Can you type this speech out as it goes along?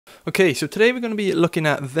Okay, so today we're going to be looking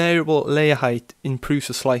at variable layer height in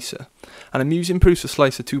Prusa Slicer. And I'm using Prusa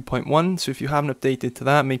Slicer 2.1, so if you haven't updated to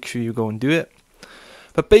that, make sure you go and do it.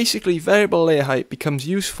 But basically, variable layer height becomes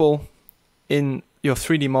useful in your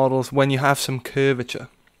 3D models when you have some curvature.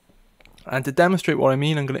 And to demonstrate what I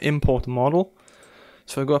mean, I'm going to import a model.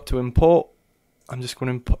 So I go up to import, I'm just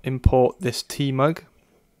going to import this T mug.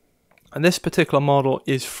 And this particular model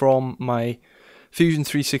is from my Fusion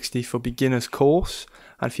 360 for Beginners course.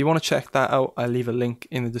 And if you want to check that out, I'll leave a link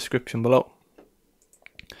in the description below.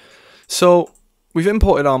 So we've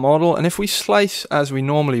imported our model, and if we slice as we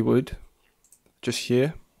normally would, just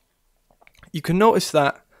here, you can notice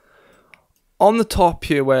that on the top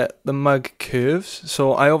here where the mug curves,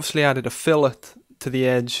 so I obviously added a fillet to the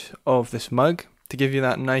edge of this mug to give you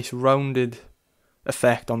that nice rounded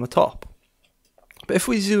effect on the top. But if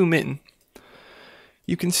we zoom in,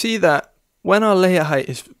 you can see that when our layer height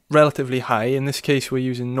is relatively high, in this case we're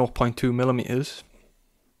using 0.2 millimeters,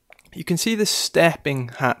 you can see this stepping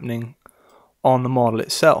happening on the model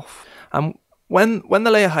itself. And when the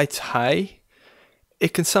layer height's high,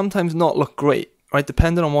 it can sometimes not look great, right,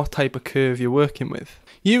 depending on what type of curve you're working with.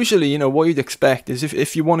 Usually, what you'd expect is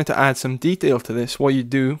if you wanted to add some detail to this, what you'd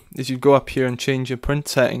do is you'd go up here and change your print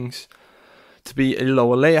settings to be a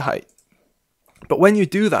lower layer height. But when you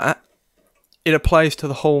do that, it applies to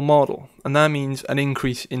the whole model, and that means an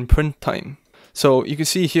increase in print time. So you can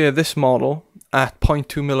see here this model at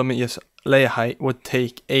 0.2 millimeters layer height would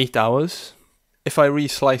take 8 hours. If I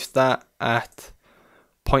resliced that at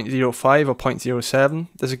 0.05 or 0.07,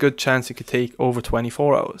 there's a good chance it could take over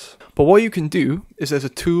 24 hours. But what you can do is there's a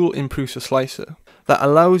tool in Prusa Slicer that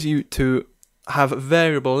allows you to have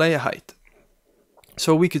variable layer height.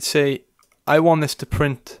 So we could say, I want this to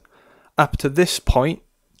print up to this point,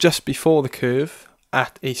 just before the curve,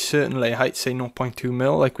 at a certain layer height, say 0.2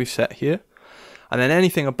 mil, like we've set here. And then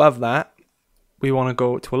anything above that, we want to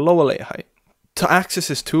go to a lower layer height. To access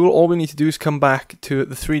this tool, all we need to do is come back to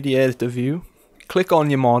the 3D editor view, click on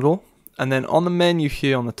your model, and then on the menu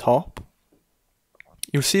here on the top,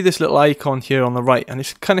 you'll see this little icon here on the right, and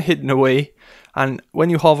it's kind of hidden away. And when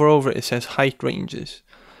you hover over it, it says height ranges.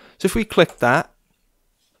 So if we click that,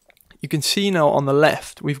 you can see now on the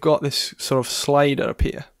left, we've got this sort of slider up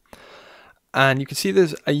here. And you can see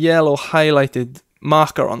there's a yellow highlighted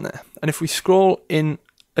marker on there. And if we scroll in,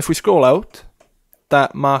 if we scroll out,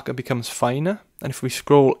 that marker becomes finer. And if we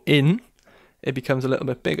scroll in, it becomes a little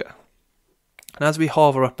bit bigger. And as we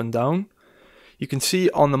hover up and down, you can see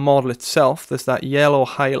on the model itself, there's that yellow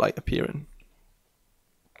highlight appearing.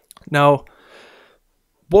 Now,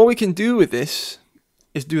 what we can do with this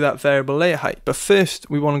is do that variable layer height. But first,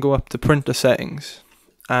 we want to go up to printer settings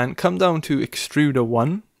and come down to extruder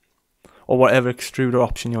 1, or whatever extruder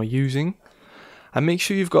option you're using, and make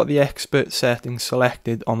sure you've got the expert settings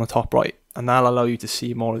selected on the top right, and that'll allow you to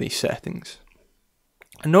see more of these settings.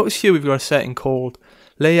 And notice here we've got a setting called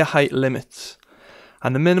layer height limits,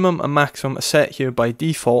 and the minimum and maximum are set here by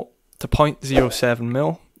default to 0.07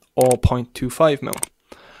 mil or 0.25 mil.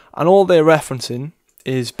 And all they're referencing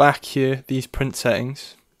is back here, these print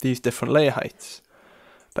settings, these different layer heights.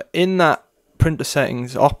 But in that printer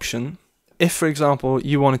settings option, if for example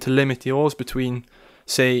you wanted to limit yours between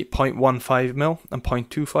say 0.15 mil and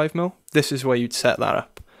 0.25 mil, this is where you'd set that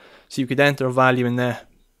up. So you could enter a value in there,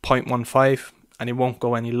 0.15, and it won't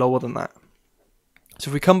go any lower than that. So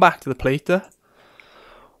if we come back to the plater,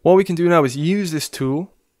 what we can do now is use this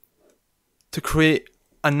tool to create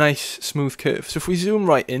a nice smooth curve. So if we zoom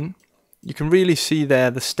right in, you can really see there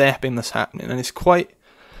the stepping that's happening, and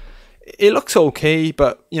it looks okay,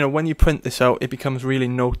 but when you print this out, it becomes really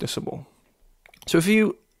noticeable. So if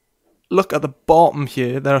you look at the bottom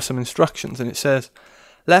here, there are some instructions, and it says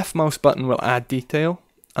left mouse button will add detail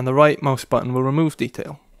and the right mouse button will remove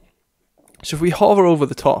detail. So if we hover over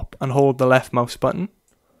the top and hold the left mouse button,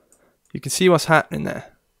 you can see what's happening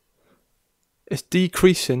there. It's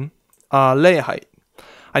decreasing our layer height.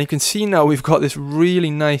 And you can see now we've got this really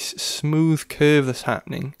nice smooth curve that's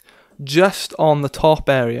happening just on the top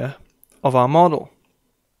area of our model.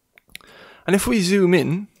 And if we zoom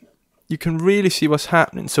in, you can really see what's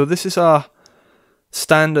happening. So this is our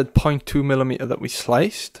standard 0.2 millimeter that we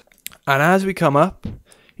sliced. And as we come up,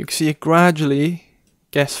 you can see it gradually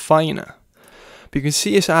gets finer. But you can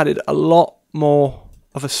see it's added a lot more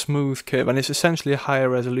of a smooth curve, and it's essentially a higher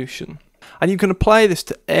resolution. And you can apply this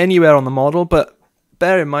to anywhere on the model, but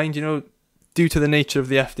bear in mind, due to the nature of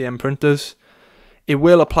the FDM printers, it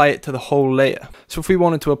will apply it to the whole layer. So if we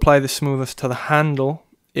wanted to apply the smoothness to the handle,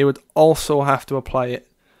 it would also have to apply it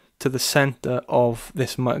to the center of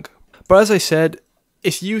this mug. But as I said,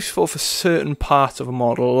 it's useful for certain parts of a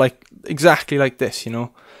model, like exactly like this,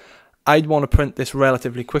 I'd want to print this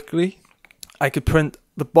relatively quickly. I could print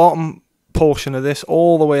the bottom portion of this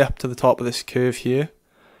all the way up to the top of this curve here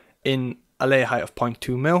in a layer height of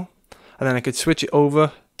 0.2 mil, and then I could switch it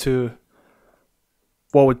over to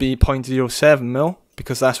what would be 0.07 mil,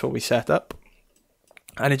 because that's what we set up,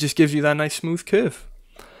 and it just gives you that nice smooth curve.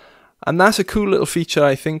 And that's a cool little feature,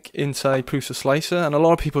 I think, inside Prusa Slicer, and a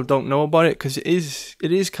lot of people don't know about it because it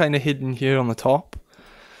is kind of hidden here on the top.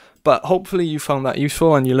 But hopefully you found that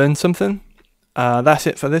useful and you learned something. That's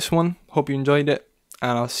it for this one. Hope you enjoyed it,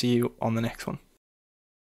 and I'll see you on the next one.